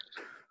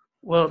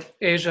Well,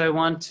 Asia, I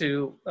want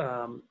to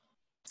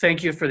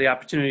thank you for the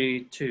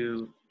opportunity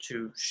to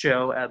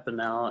show at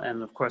Bunnell,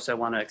 and of course, I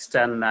want to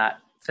extend that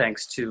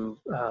thanks to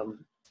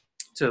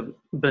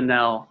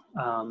Bunnell,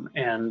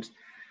 and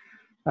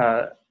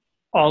uh,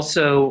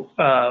 also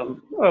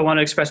I want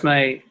to express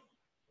my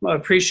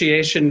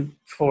appreciation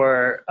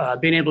for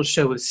being able to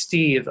show with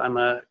Steve. I'm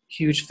a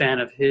huge fan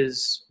of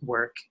his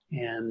work,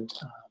 and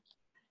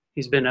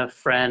he's been a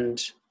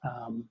friend.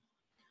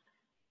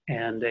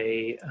 And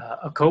a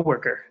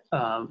coworker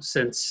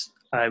since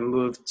I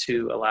moved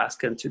to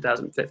Alaska in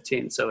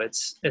 2015. So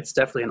it's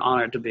definitely an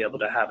honor to be able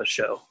to have a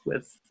show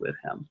with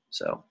him.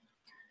 So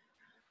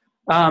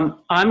I'm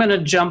going to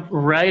jump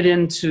right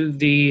into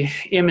the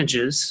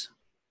images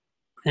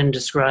and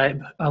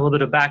describe a little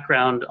bit of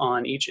background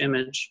on each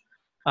image,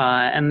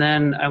 and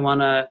then I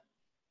want to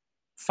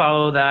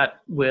follow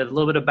that with a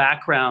little bit of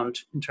background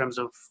in terms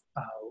of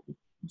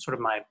sort of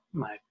my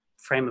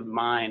frame of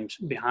mind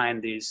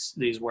behind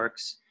these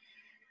works.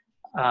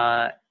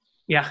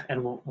 Yeah,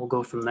 and we'll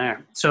go from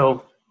there.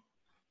 So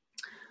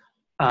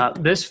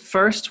this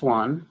first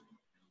one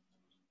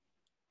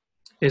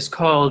is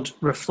called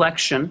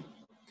Reflection.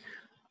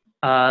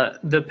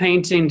 The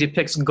painting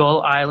depicts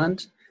Gull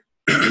Island,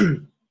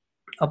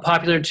 a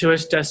popular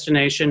tourist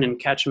destination in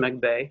Kachemak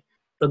Bay.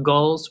 The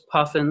gulls,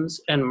 puffins,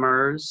 and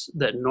murres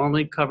that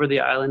normally cover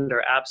the island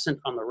are absent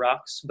on the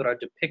rocks, but are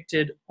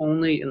depicted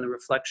only in the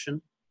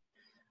reflection.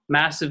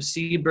 Massive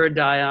seabird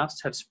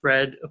die-offs have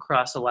spread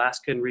across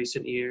Alaska in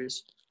recent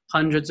years,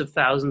 hundreds of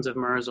thousands of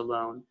murres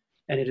alone,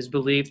 and it is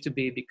believed to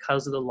be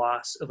because of the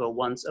loss of a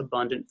once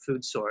abundant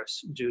food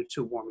source due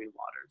to warming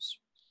waters.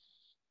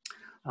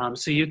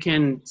 So you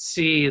can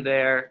see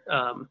there,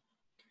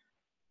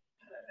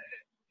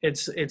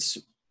 it's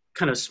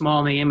kind of small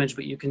in the image,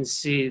 but you can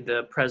see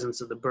the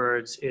presence of the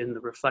birds in the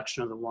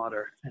reflection of the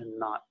water and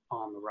not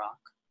on the rock.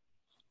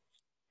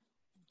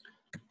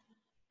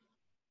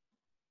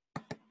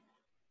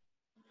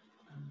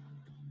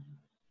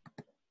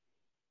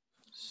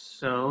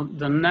 So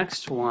the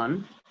next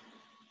one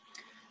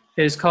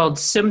is called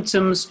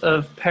Symptoms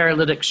of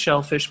Paralytic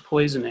Shellfish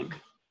Poisoning.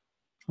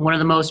 One of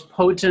the most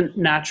potent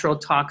natural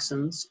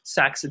toxins,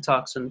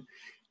 saxitoxin,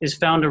 is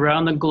found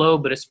around the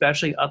globe, but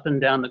especially up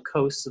and down the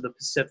coasts of the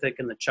Pacific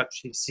and the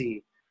Chukchi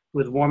Sea.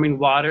 With warming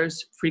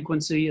waters,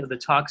 frequency of the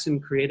toxin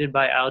created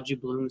by algae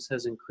blooms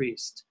has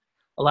increased.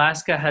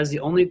 Alaska has the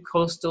only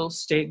coastal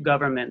state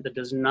government that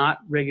does not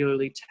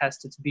regularly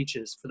test its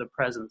beaches for the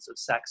presence of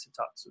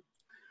saxitoxin.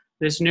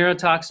 This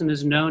neurotoxin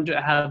is known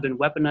to have been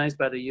weaponized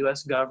by the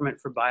US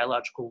government for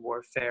biological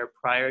warfare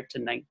prior to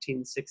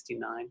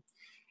 1969.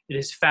 It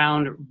is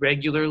found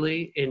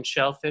regularly in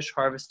shellfish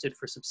harvested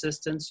for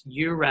subsistence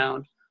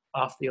year-round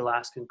off the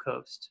Alaskan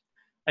coast.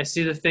 I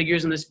see the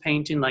figures in this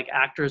painting like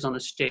actors on the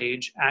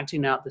stage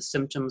acting out the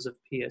symptoms of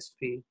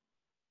PSP,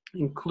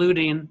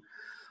 including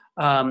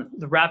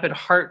the rapid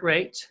heart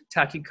rate,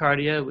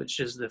 tachycardia, which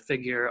is the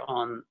figure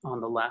on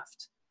the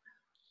left,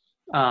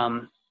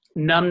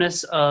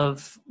 numbness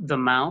of the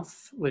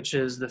mouth, which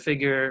is the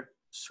figure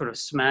sort of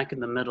smack in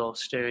the middle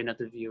staring at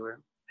the viewer,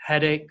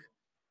 headache,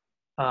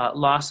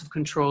 loss of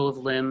control of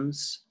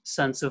limbs,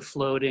 sense of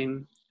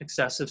floating,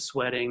 excessive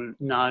sweating,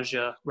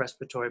 nausea,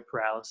 respiratory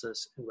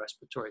paralysis, and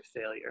respiratory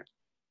failure.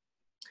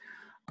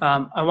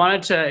 I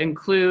wanted to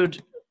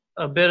include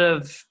a bit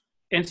of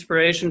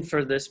inspiration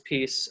for this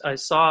piece. I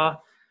saw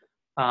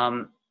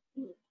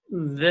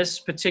this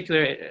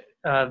particular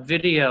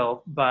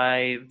video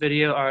by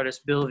video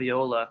artist Bill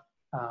Viola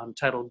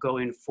titled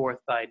Going Forth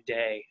by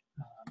Day.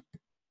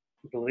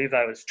 I believe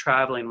I was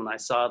traveling when I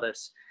saw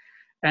this,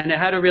 and it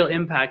had a real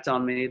impact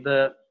on me.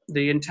 The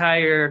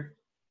entire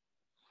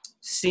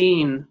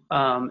scene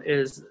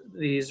is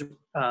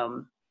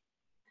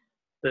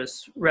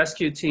this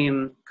rescue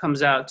team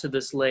comes out to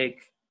this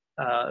lake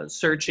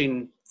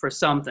searching for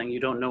something.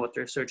 You don't know what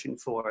they're searching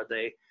for.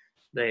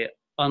 They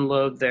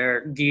unload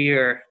their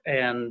gear,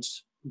 and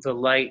the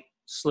light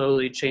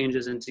slowly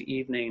changes into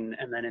evening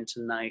and then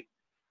into night,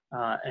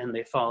 and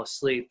they fall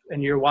asleep.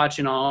 And you're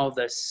watching all of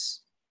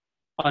this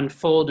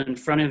unfold in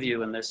front of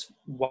you in this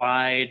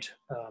wide,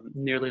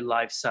 nearly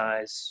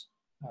life-size,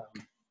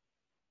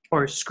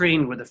 or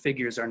screen where the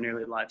figures are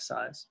nearly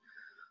life-size.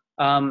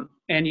 And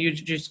you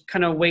just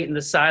kind of wait in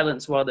the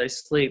silence while they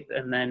sleep,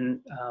 and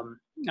then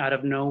out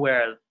of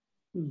nowhere,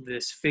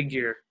 this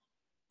figure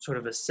sort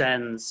of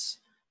ascends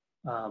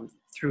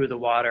through the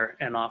water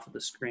and off of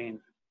the screen.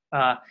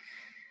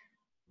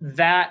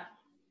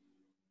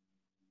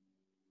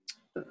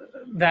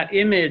 That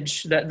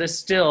image, this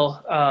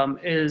still,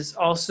 is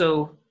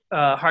also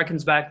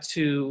harkens back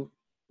to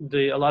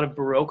a lot of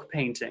Baroque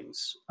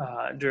paintings.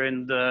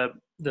 During the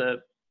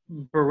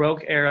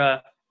Baroque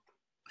era,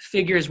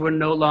 figures were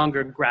no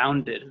longer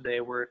grounded.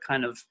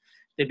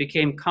 They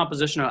became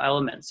compositional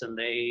elements, and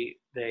they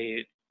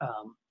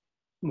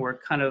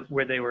were kind of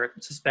where they were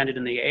suspended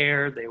in the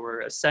air, they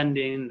were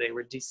ascending, they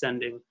were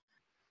descending.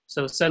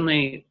 So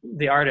suddenly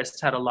the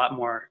artists had a lot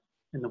more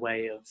in the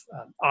way of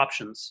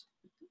options,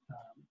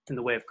 in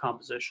the way of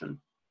composition.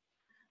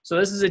 So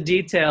this is a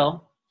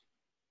detail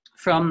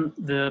from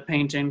the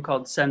painting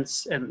called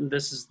Sense, and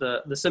this is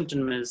the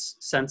symptom is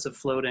Sense of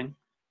Floating.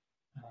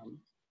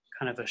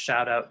 Kind of a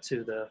shout out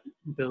to the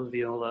Bill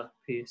Viola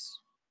piece.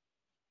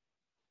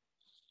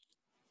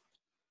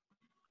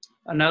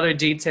 Another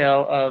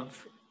detail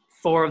of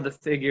 4 of the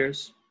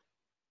figures.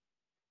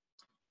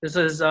 This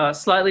is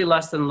slightly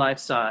less than life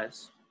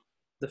size.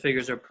 The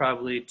figures are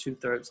probably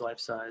 2/3 life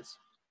size.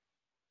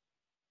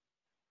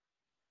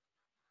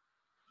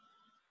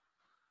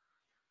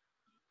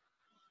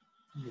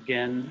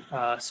 Again,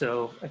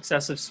 so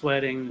excessive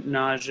sweating,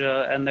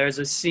 nausea, and there's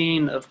a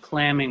scene of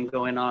clamming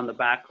going on in the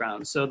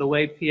background. So the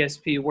way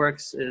PSP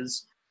works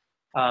is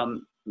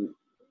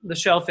the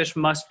shellfish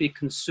must be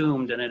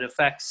consumed, and it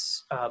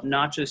affects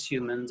not just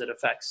humans, it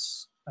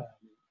affects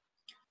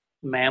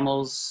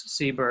mammals,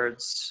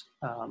 seabirds.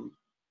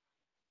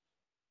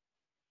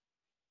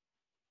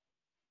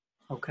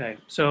 Okay,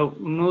 so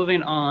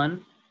moving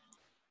on.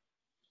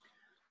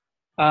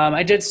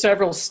 I did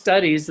several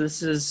studies.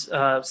 This is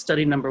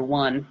study number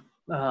 1.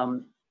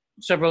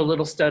 Several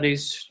little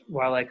studies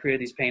while I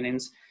created these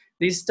paintings.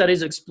 These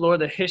studies explore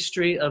the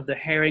history of the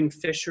herring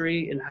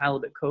fishery in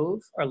Halibut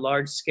Cove. Our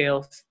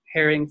large-scale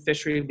herring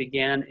fishery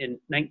began in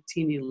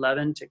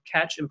 1911 to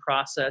catch and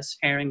process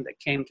herring that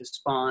came to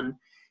spawn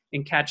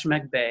in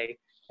Kachemak Bay,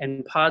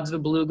 and pods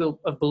of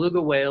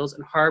beluga whales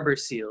and harbor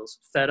seals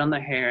fed on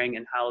the herring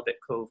in Halibut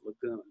Cove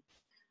Lagoon.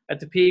 At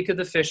the peak of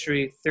the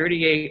fishery,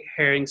 38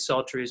 herring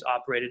salteries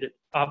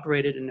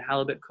operated in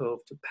Halibut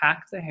Cove to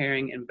pack the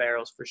herring in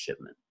barrels for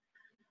shipment.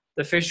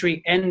 The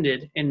fishery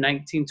ended in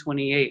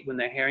 1928 when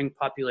the herring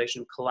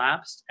population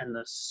collapsed and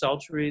the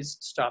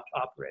salteries stopped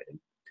operating.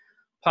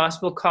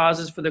 Possible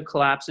causes for the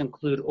collapse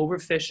include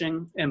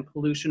overfishing and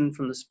pollution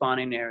from the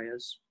spawning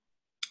areas.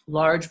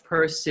 Large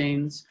purse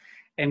seines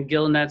and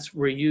gill nets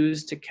were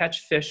used to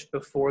catch fish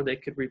before they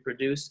could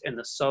reproduce, and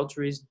the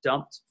salteries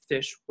dumped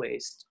fish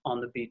waste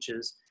on the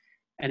beaches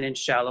and in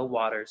shallow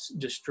waters,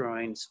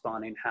 destroying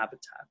spawning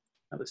habitat.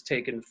 That was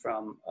taken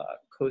from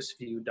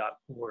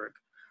coastview.org.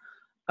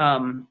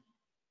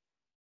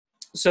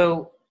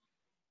 So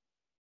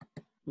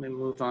let me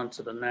move on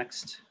to the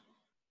next.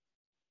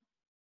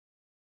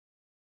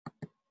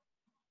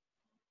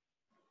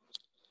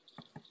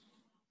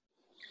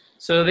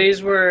 So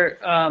these were,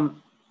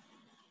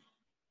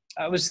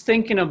 I was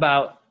thinking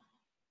about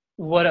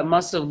what it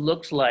must have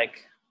looked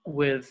like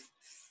with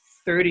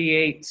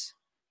 38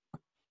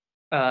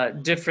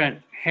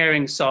 different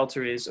herring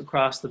salteries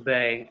across the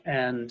bay,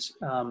 and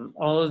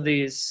all of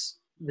these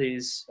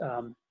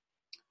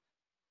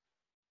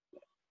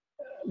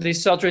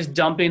salteries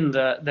dumping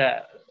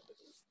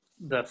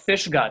the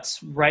fish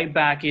guts right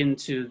back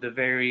into the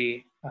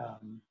very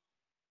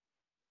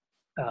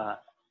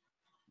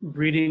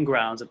breeding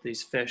grounds that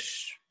these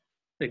fish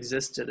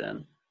existed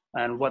in,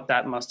 and what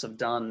that must have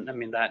done. I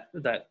mean, that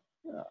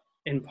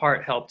in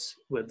part helped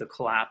with the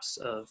collapse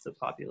of the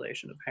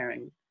population of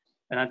herring.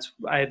 And that's,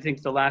 I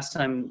think the last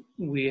time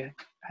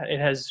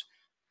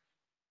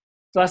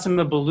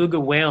a beluga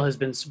whale has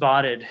been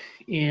spotted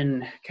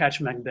in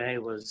Kachemak Bay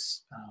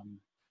was,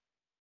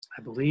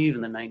 I believe,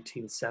 in the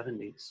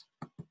 1970s.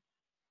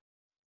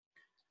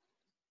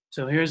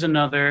 So here's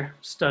another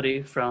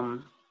study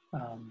from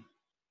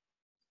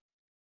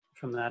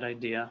that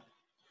idea.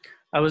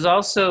 I was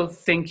also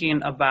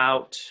thinking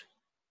about,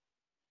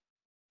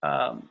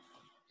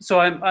 so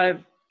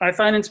I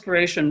find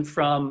inspiration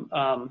from,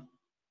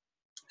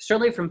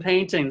 certainly from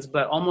paintings,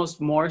 but almost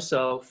more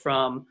so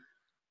from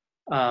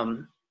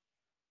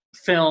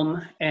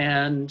film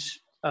and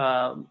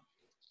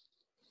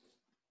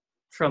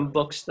from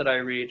books that I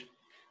read.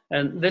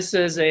 And this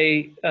is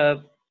a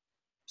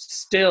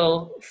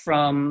still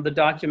from the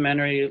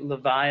documentary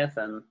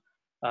Leviathan.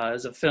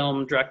 Is a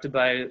film directed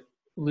by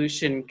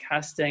Lucien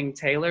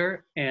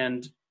Castaigne-Taylor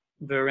and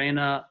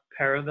Verena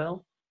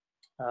Paravel.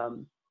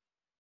 And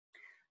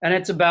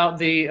it's about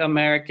the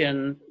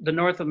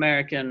North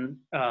American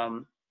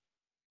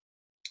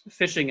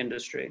fishing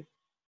industry,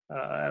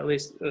 at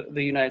least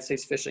the United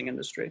States fishing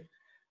industry.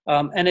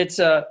 And it's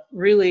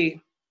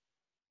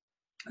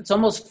it's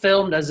almost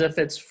filmed as if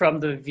it's from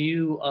the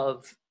view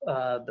of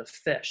the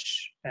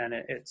fish, and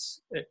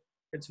it's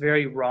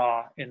very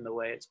raw in the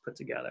way it's put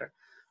together.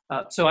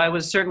 So I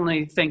was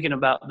certainly thinking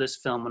about this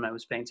film when I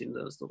was painting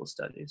those little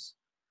studies.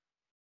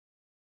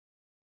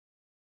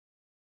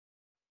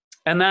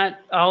 And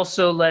that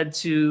also led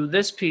to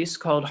this piece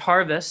called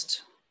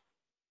Harvest.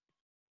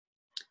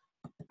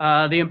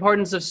 The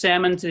importance of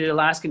salmon to the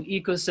Alaskan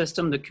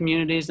ecosystem, the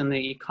communities, and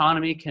the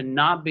economy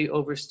cannot be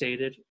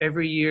overstated.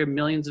 Every year,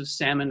 millions of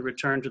salmon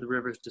return to the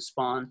rivers to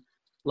spawn.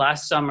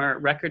 Last summer,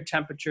 record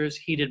temperatures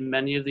heated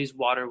many of these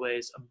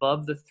waterways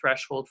above the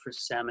threshold for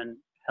salmon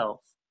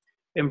health.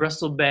 In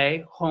Bristol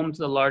Bay, home to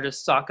the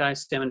largest sockeye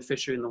salmon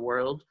fishery in the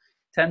world,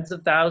 tens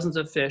of thousands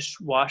of fish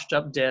washed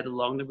up dead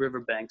along the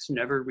riverbanks,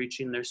 never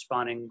reaching their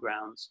spawning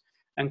grounds,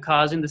 and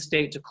causing the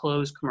state to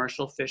close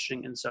commercial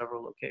fishing in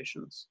several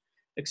locations.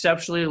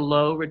 Exceptionally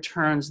low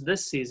returns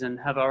this season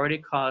have already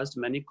caused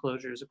many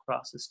closures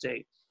across the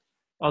state.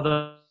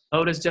 Although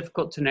it is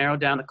difficult to narrow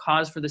down the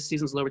cause for this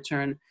season's low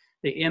return,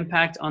 The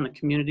impact on the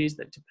communities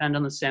that depend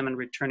on the salmon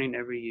returning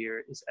every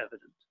year is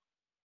evident.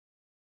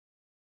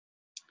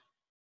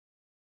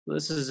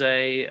 This is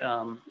a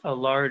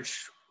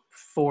large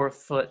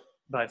 4-foot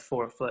by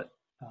 4-foot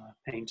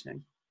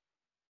painting.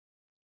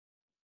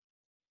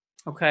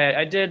 Okay,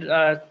 I did,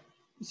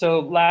 so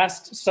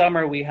last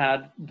summer we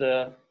had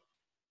the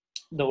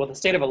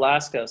state of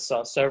Alaska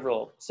saw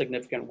several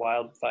significant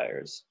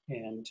wildfires,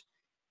 and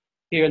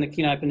here in the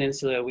Kenai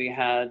Peninsula we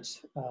had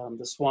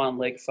the Swan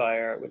Lake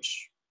fire,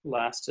 which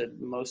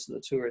lasted most of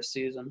the tourist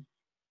season.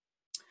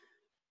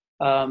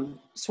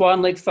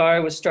 Swan Lake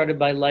fire was started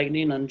by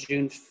lightning on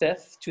June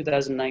 5th,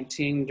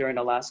 2019, during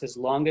Alaska's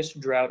longest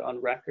drought on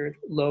record.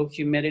 Low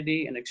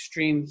humidity and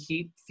extreme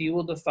heat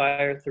fueled the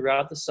fire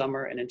throughout the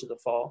summer and into the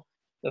fall.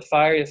 The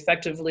fire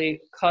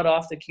effectively cut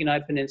off the Kenai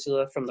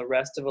Peninsula from the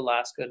rest of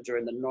Alaska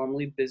during the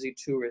normally busy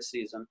tourist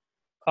season,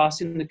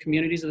 costing the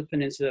communities of the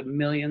peninsula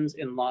millions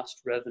in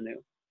lost revenue.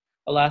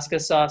 Alaska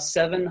saw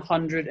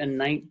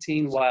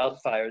 719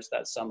 wildfires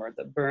that summer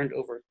that burned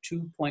over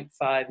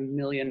 2.5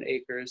 million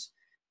acres,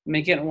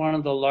 making it one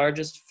of the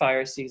largest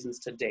fire seasons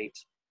to date.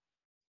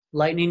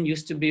 Lightning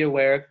used to be a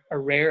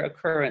rare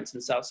occurrence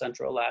in South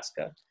Central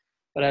Alaska,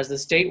 but as the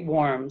state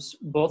warms,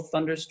 both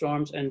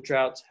thunderstorms and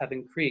droughts have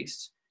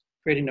increased,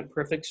 creating a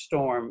perfect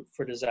storm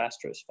for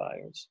disastrous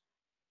fires.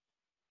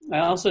 I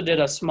also did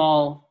a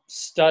small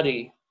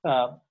study,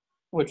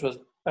 which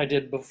I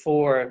did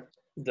before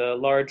the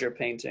larger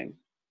painting.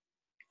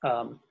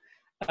 I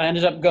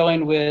ended up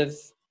going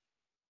with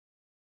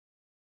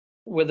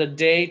a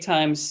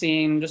daytime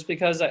scene just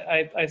because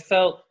I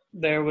felt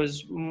there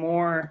was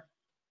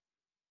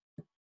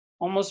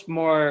almost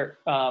more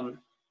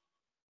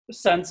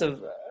sense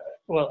of,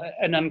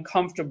 an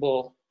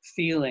uncomfortable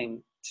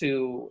feeling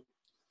to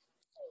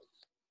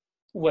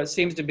what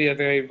seems to be a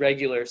very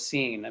regular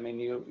scene. I mean,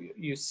 you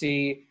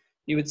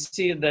would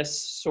see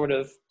this sort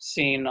of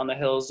scene on the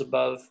hills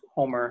above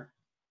Homer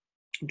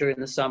during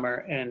the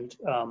summer, and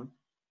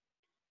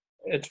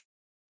it's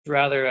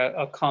rather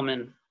a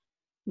common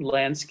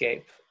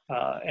landscape,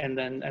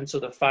 and so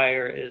the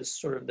fire is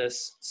sort of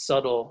this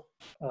subtle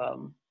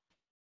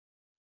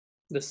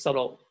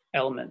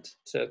element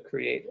to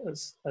create a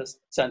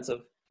sense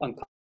of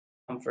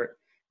uncomfort,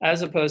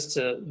 as opposed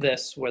to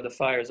this, where the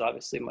fire is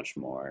obviously much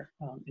more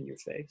in your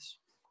face.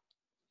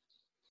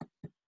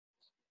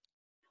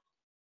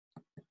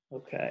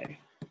 Okay.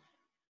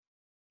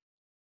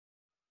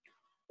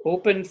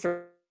 Open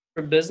for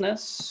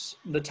business.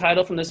 The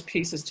title from this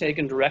piece is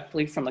taken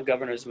directly from the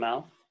governor's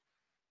mouth.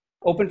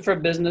 Open for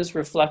business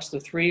reflects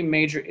the three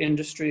major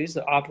industries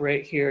that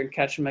operate here in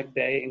Kachemak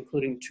Bay,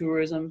 including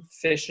tourism,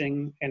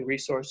 fishing, and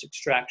resource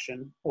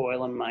extraction,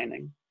 oil and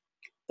mining.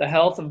 The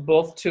health of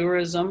both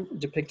tourism,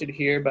 depicted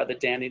here by the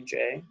Danny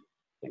J. I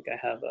think I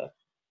have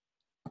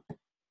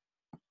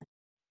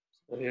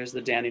so here's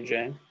the Danny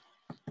J.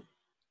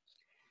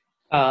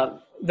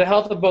 The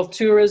health of both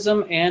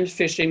tourism and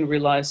fishing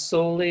relies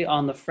solely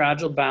on the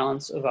fragile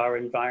balance of our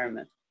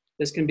environment.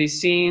 This can be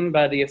seen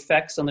by the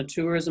effects on the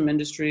tourism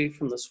industry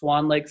from the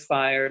Swan Lake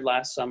fire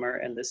last summer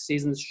and this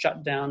season's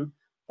shutdown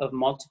of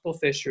multiple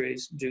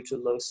fisheries due to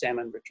low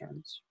salmon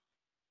returns.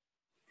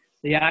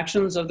 The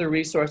actions of the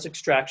resource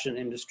extraction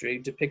industry,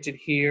 depicted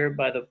here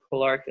by the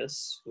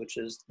Polarcus, which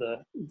is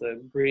the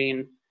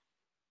green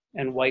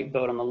and white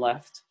boat on the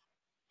left,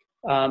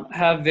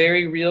 have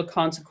very real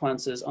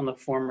consequences on the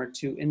former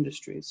two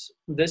industries.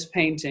 This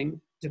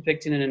painting,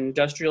 depicting an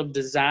industrial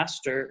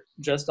disaster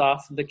just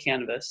off the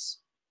canvas,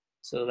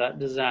 so that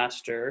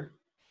disaster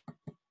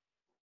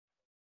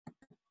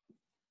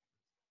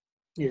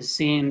is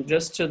seen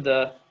just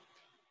to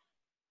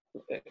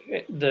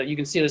you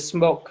can see the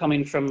smoke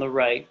coming from the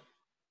right.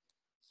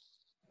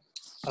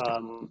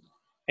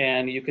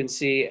 And you can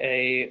see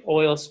a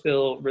oil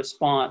spill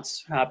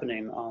response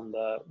happening on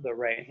the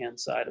right-hand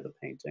side of the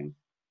painting.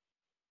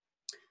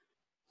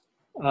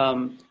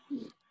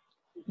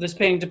 This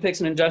painting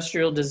depicts an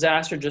industrial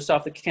disaster just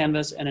off the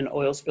canvas, and an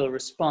oil spill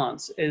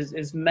response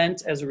is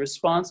meant as a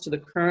response to the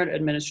current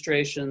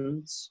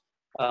administration's,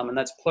 and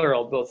that's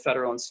plural, both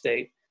federal and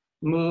state,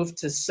 move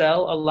to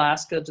sell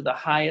Alaska to the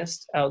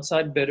highest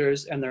outside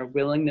bidders and their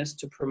willingness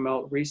to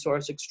promote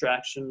resource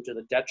extraction to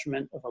the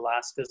detriment of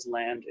Alaska's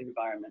land,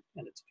 environment,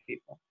 and its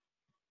people.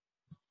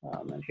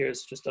 And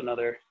here's just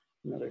another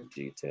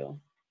detail.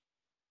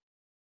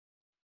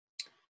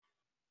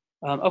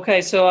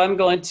 Okay, so I'm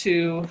going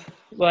to,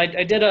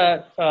 I did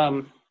a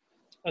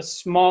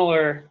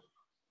smaller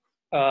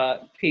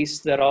piece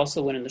that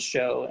also went in the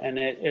show, and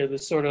it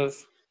was sort of,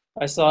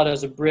 I saw it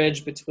as a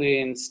bridge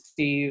between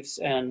Steve's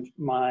and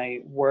my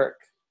work.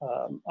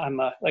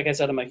 Like I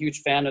said, I'm a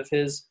huge fan of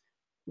his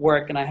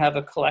work, and I have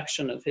a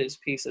collection of his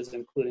pieces,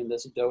 including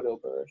this dodo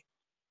bird.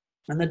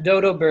 And the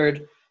dodo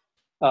bird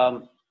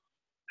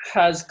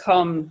has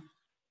come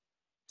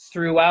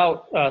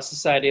throughout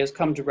society, has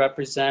come to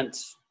represent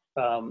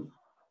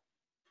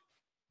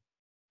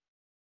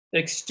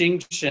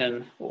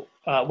extinction, the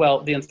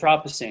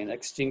Anthropocene,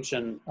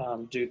 extinction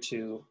due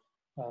to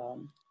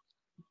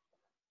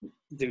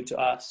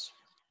us.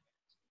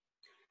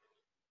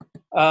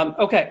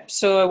 Okay,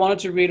 so I wanted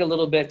to read a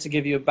little bit to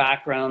give you a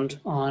background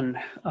on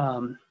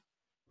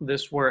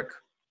this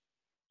work.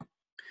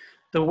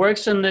 The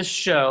works in this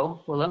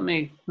show, well, let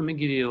me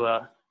give you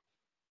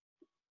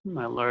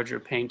my larger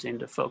painting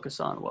to focus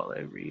on while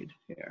I read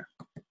here.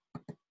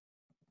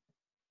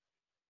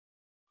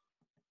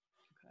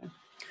 Okay.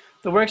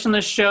 The works in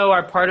this show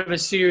are part of a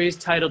series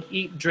titled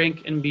Eat,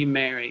 Drink, and Be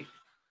Merry.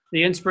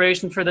 The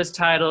inspiration for this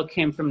title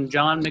came from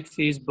John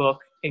McPhee's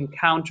book,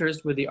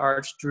 Encounters with the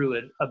Arch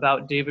Druid,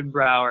 about David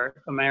Brower,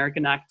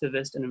 American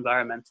activist and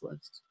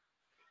environmentalist.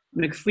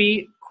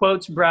 McPhee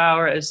quotes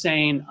Brower as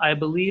saying, "I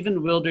believe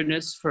in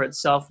wilderness for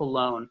itself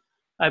alone.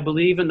 I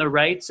believe in the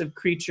rights of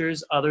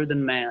creatures other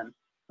than man.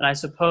 And I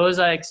suppose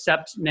I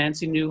accept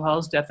Nancy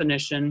Newhall's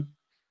definition.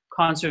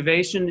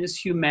 Conservation is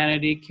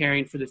humanity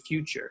caring for the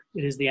future.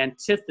 It is the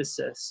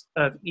antithesis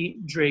of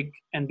eat, drink,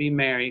 and be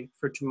merry,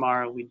 for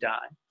tomorrow we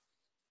die."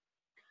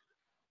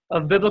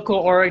 Of biblical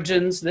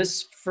origins,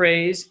 this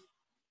phrase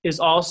is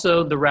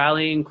also the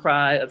rallying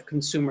cry of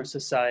consumer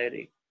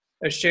society.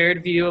 A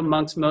shared view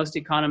amongst most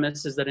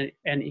economists is that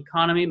an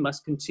economy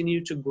must continue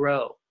to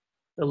grow.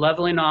 The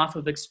leveling off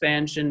of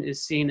expansion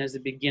is seen as the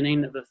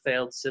beginning of a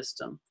failed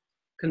system.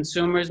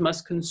 Consumers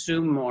must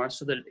consume more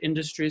so that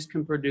industries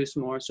can produce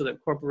more, so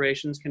that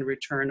corporations can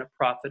return a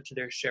profit to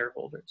their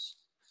shareholders.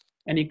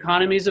 An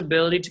economy's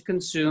ability to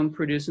consume,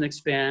 produce, and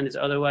expand is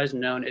otherwise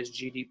known as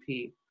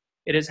GDP.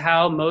 It is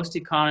how most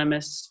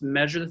economists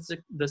measure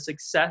the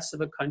success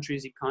of a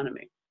country's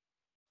economy.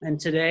 And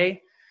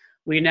today,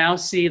 we now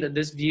see that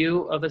this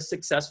view of a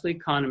successful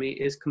economy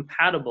is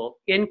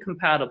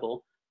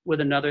incompatible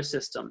with another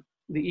system,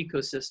 the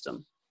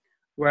ecosystem,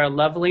 where a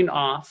leveling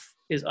off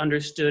is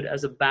understood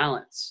as a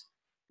balance,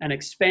 and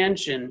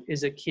expansion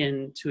is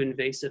akin to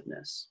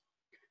invasiveness.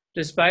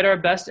 Despite our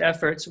best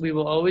efforts, we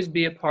will always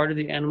be a part of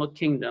the animal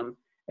kingdom,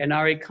 and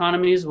our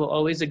economies will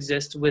always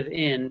exist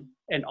within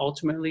and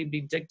ultimately be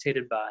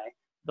dictated by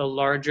the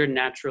larger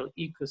natural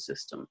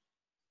ecosystem.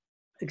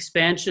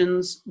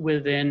 Expansion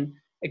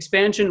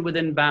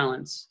within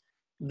balance,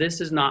 this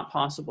is not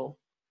possible.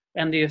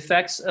 And the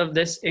effects of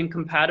this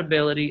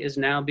incompatibility is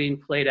now being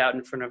played out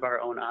in front of our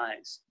own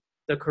eyes.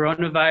 The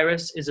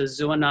coronavirus is a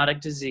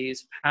zoonotic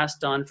disease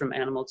passed on from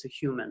animal to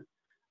human.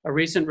 A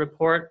recent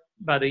report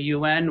by the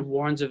UN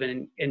warns of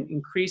an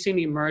increasing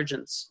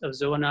emergence of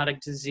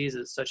zoonotic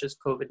diseases such as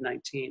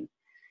COVID-19.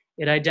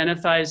 It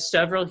identifies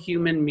several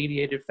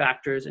human-mediated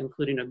factors,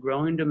 including a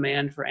growing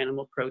demand for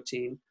animal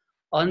protein,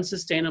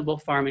 unsustainable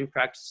farming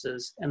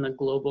practices, and the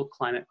global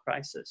climate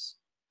crisis.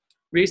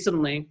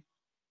 Recently,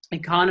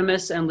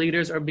 economists and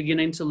leaders are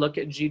beginning to look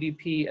at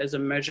GDP as a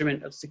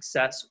measurement of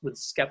success with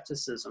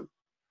skepticism.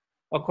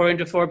 According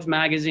to Forbes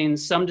magazine,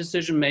 some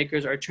decision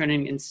makers are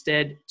turning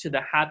instead to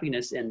the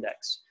happiness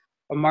index,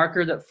 a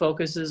marker that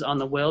focuses on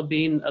the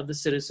well-being of the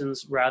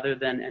citizens rather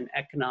than an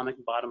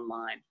economic bottom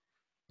line.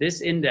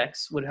 This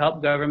index would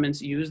help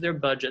governments use their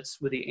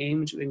budgets with the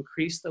aim to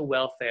increase the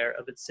welfare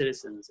of its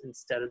citizens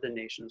instead of the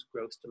nation's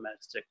gross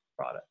domestic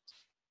product.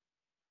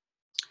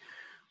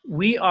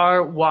 We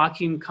are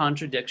walking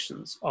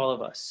contradictions, all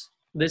of us.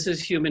 This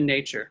is human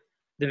nature.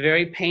 The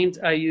very paint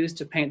I used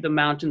to paint the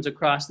mountains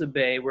across the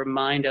bay were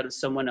mined out of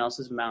someone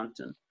else's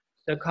mountain.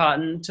 The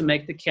cotton to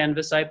make the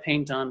canvas I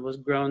paint on was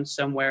grown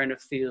somewhere in a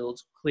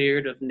field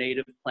cleared of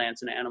native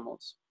plants and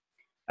animals.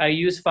 I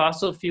use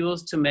fossil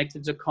fuels to make the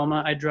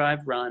Tacoma I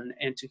drive run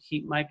and to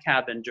heat my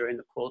cabin during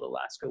the cold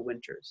Alaska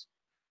winters.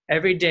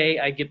 Every day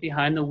I get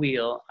behind the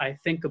wheel, I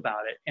think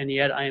about it, and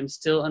yet I am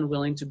still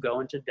unwilling to go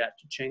into debt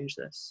to change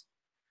this.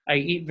 I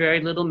eat very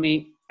little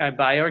meat, I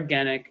buy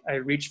organic, I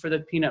reach for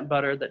the peanut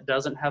butter that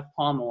doesn't have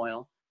palm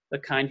oil, the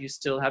kind you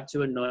still have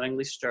to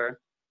annoyingly stir,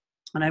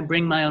 and I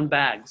bring my own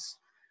bags.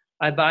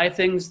 I buy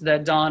things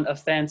that don a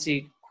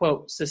fancy,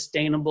 quote,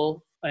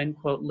 sustainable, end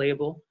quote,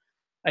 label.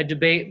 I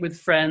debate with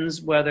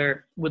friends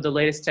whether, with the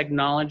latest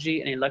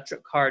technology, an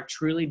electric car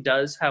truly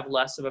does have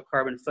less of a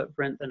carbon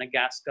footprint than a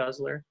gas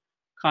guzzler.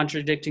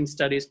 Contradicting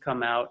studies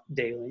come out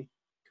daily.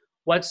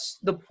 What's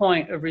the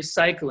point of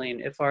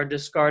recycling if our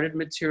discarded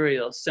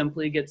material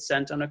simply gets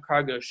sent on a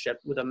cargo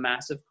ship with a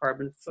massive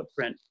carbon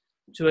footprint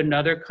to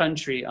another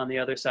country on the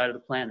other side of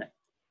the planet?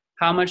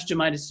 How much do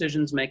my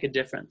decisions make a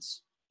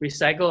difference?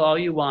 Recycle all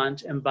you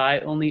want and buy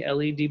only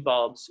LED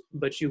bulbs,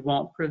 but you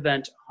won't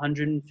prevent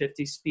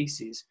 150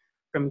 species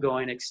from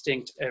going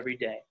extinct every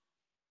day.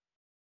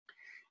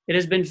 It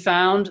has been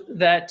found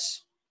that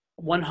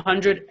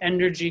 100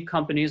 energy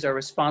companies are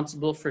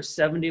responsible for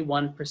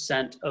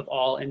 71% of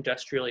all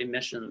industrial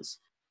emissions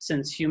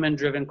since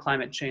human-driven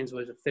climate change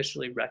was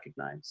officially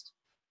recognized.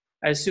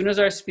 As soon as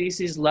our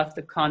species left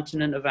the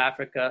continent of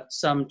Africa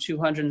some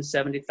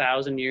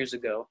 270,000 years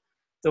ago,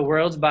 the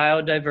world's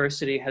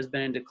biodiversity has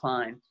been in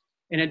decline.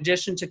 In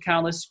addition to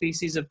countless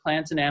species of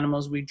plants and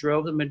animals, we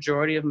drove the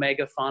majority of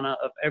megafauna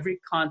of every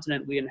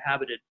continent we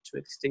inhabited to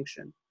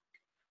extinction.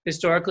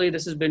 Historically,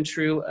 this has been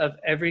true of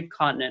every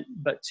continent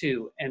but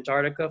two,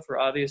 Antarctica for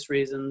obvious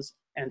reasons,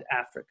 and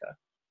Africa.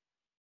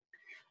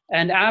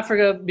 And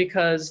Africa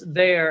because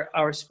there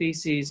our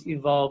species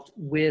evolved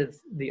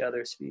with the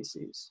other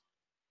species.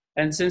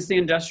 And since the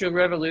Industrial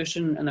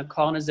Revolution and the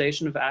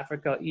colonization of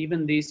Africa,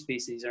 even these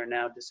species are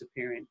now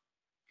disappearing.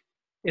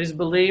 It is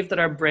believed that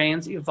our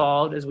brains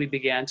evolved as we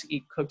began to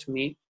eat cooked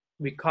meat.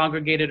 We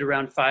congregated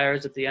around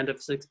fires at the end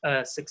of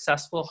a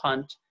successful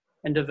hunt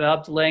and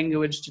developed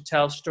language to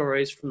tell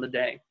stories from the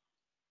day.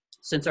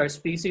 Since our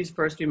species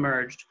first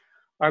emerged,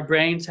 our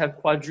brains have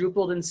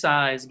quadrupled in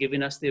size,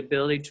 giving us the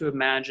ability to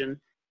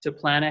imagine, to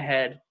plan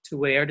ahead, to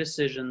weigh our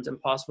decisions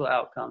and possible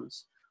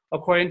outcomes.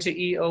 According to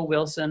E.O.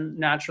 Wilson,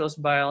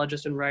 naturalist,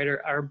 biologist, and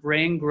writer, our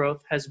brain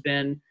growth has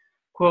been,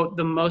 quote,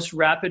 the most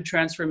rapid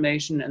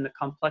transformation in the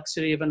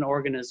complexity of an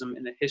organism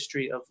in the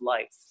history of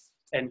life,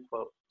 end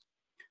quote.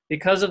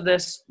 Because of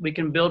this, we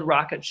can build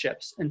rocket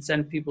ships and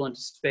send people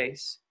into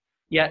space.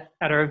 Yet,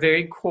 at our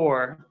very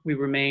core, we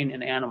remain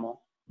an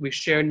animal. We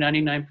share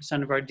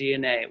 99% of our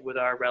DNA with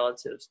our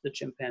relatives, the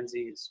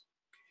chimpanzees.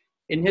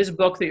 In his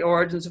book, The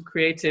Origins of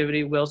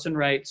Creativity, Wilson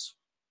writes,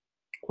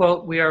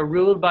 quote, we are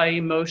ruled by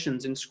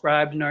emotions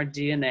inscribed in our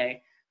DNA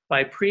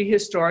by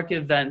prehistoric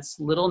events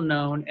little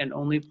known and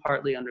only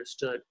partly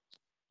understood.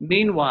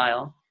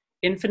 Meanwhile,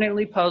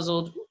 infinitely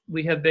puzzled,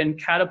 we have been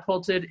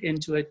catapulted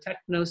into a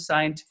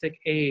techno-scientific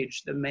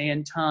age that may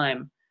in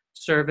time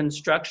serve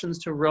instructions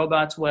to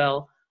robots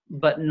well,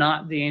 but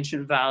not the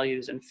ancient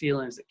values and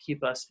feelings that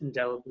keep us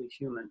indelibly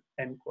human,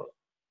 end quote.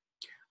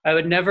 I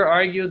would never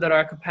argue that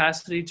our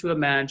capacity to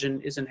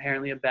imagine is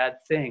inherently a bad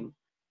thing,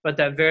 but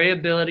that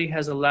variability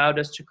has allowed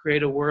us to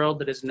create a world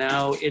that is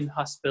now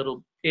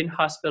inhospitable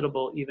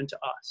even to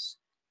us.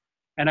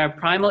 And our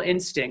primal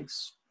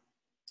instincts,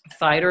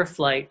 fight or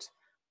flight,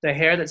 the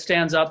hair that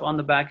stands up on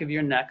the back of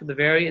your neck, the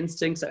very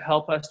instincts that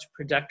help us to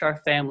protect our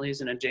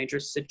families in a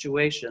dangerous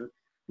situation,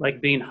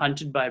 like being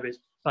hunted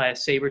by a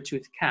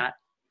saber-toothed cat,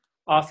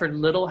 offered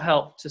little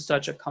help to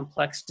such a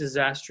complex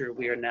disaster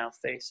we are now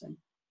facing.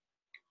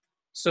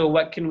 So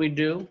what can we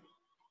do?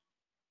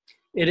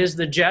 It is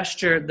the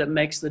gesture that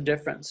makes the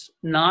difference,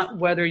 not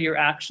whether your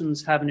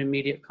actions have an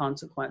immediate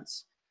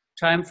consequence.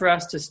 Time for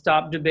us to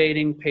stop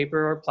debating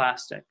paper or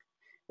plastic.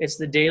 It's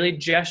the daily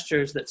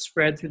gestures that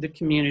spread through the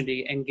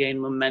community and gain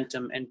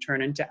momentum and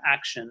turn into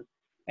action,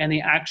 and the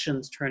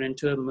actions turn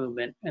into a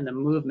movement, and the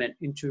movement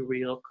into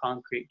real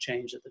concrete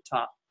change at the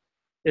top.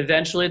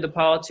 Eventually, the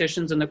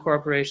politicians and the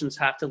corporations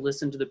have to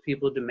listen to the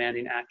people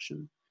demanding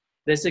action.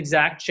 This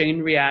exact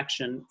chain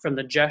reaction from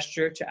the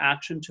gesture to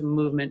action to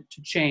movement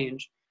to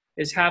change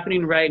is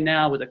happening right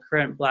now with the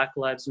current Black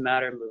Lives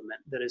Matter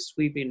movement that is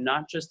sweeping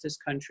not just this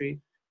country,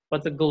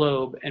 but the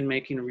globe and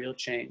making real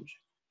change.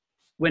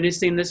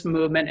 Witnessing this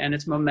movement and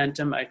its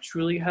momentum, I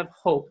truly have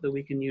hope that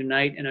we can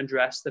unite and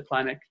address the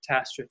climate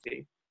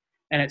catastrophe.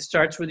 And it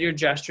starts with your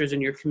gestures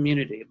in your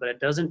community, but it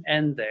doesn't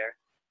end there.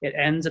 It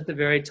ends at the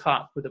very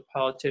top with the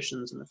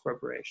politicians and the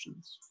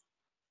corporations.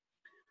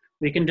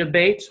 We can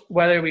debate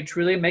whether we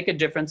truly make a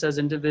difference as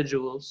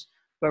individuals,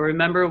 but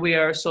remember, we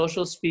are a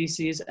social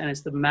species, and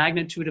it's the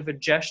magnitude of a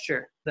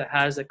gesture that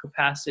has the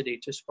capacity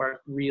to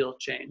spark real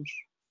change.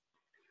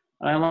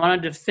 I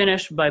wanted to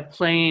finish by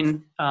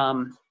playing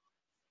a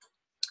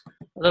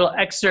little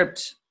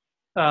excerpt.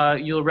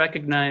 You'll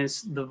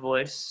recognize the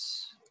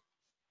voice.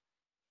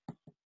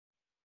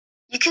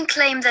 You can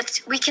claim that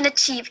we can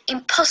achieve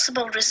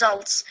impossible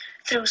results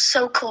through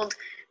so-called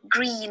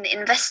green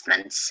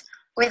investments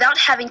without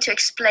having to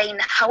explain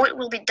how it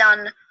will be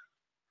done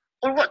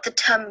or what the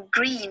term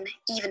green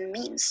even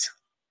means.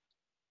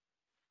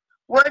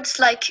 Words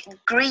like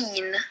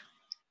green,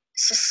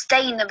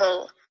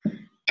 sustainable,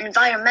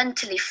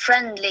 environmentally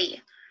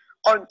friendly,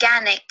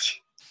 organic,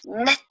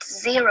 net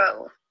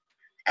zero,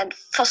 and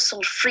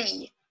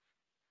fossil-free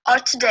are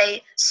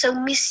today so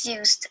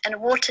misused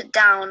and watered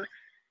down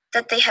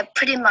that they have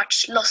pretty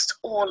much lost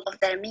all of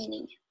their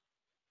meaning.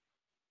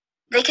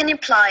 They can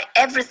imply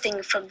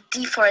everything from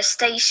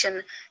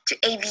deforestation to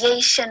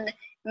aviation,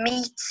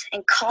 meat,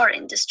 and car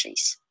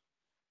industries.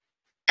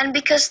 And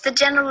because the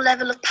general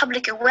level of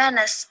public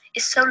awareness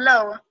is so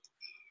low,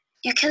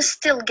 you can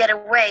still get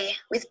away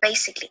with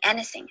basically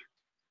anything.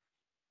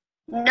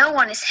 No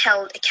one is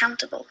held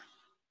accountable.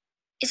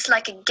 It's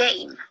like a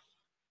game.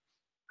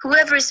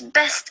 Whoever is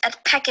best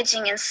at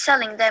packaging and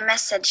selling their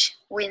message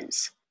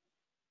wins.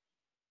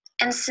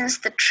 And since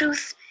the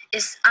truth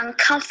is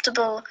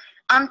uncomfortable,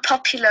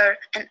 unpopular,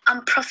 and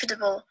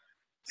unprofitable,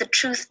 the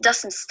truth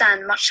doesn't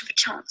stand much of a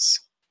chance.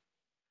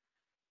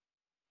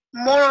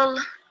 Moral,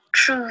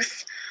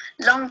 truth,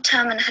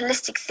 long-term and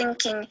holistic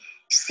thinking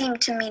seem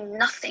to mean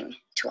nothing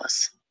to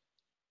us.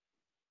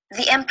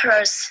 The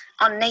emperors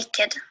are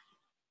naked.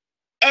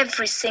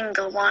 Every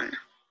single one.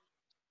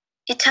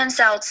 It turns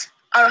out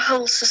our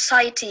whole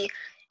society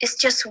is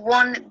just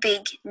one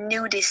big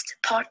nudist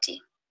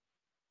party.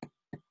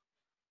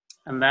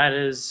 And that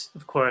is,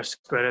 of course,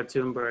 Greta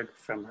Thunberg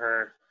from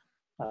her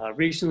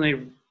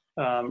recently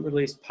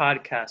released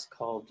podcast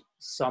called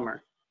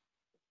Summer.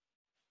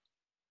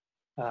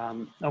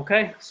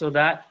 Okay, so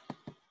that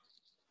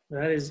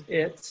is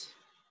it.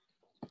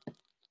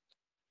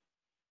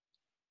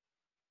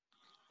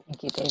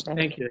 Thank you, David.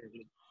 Thank you,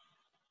 David.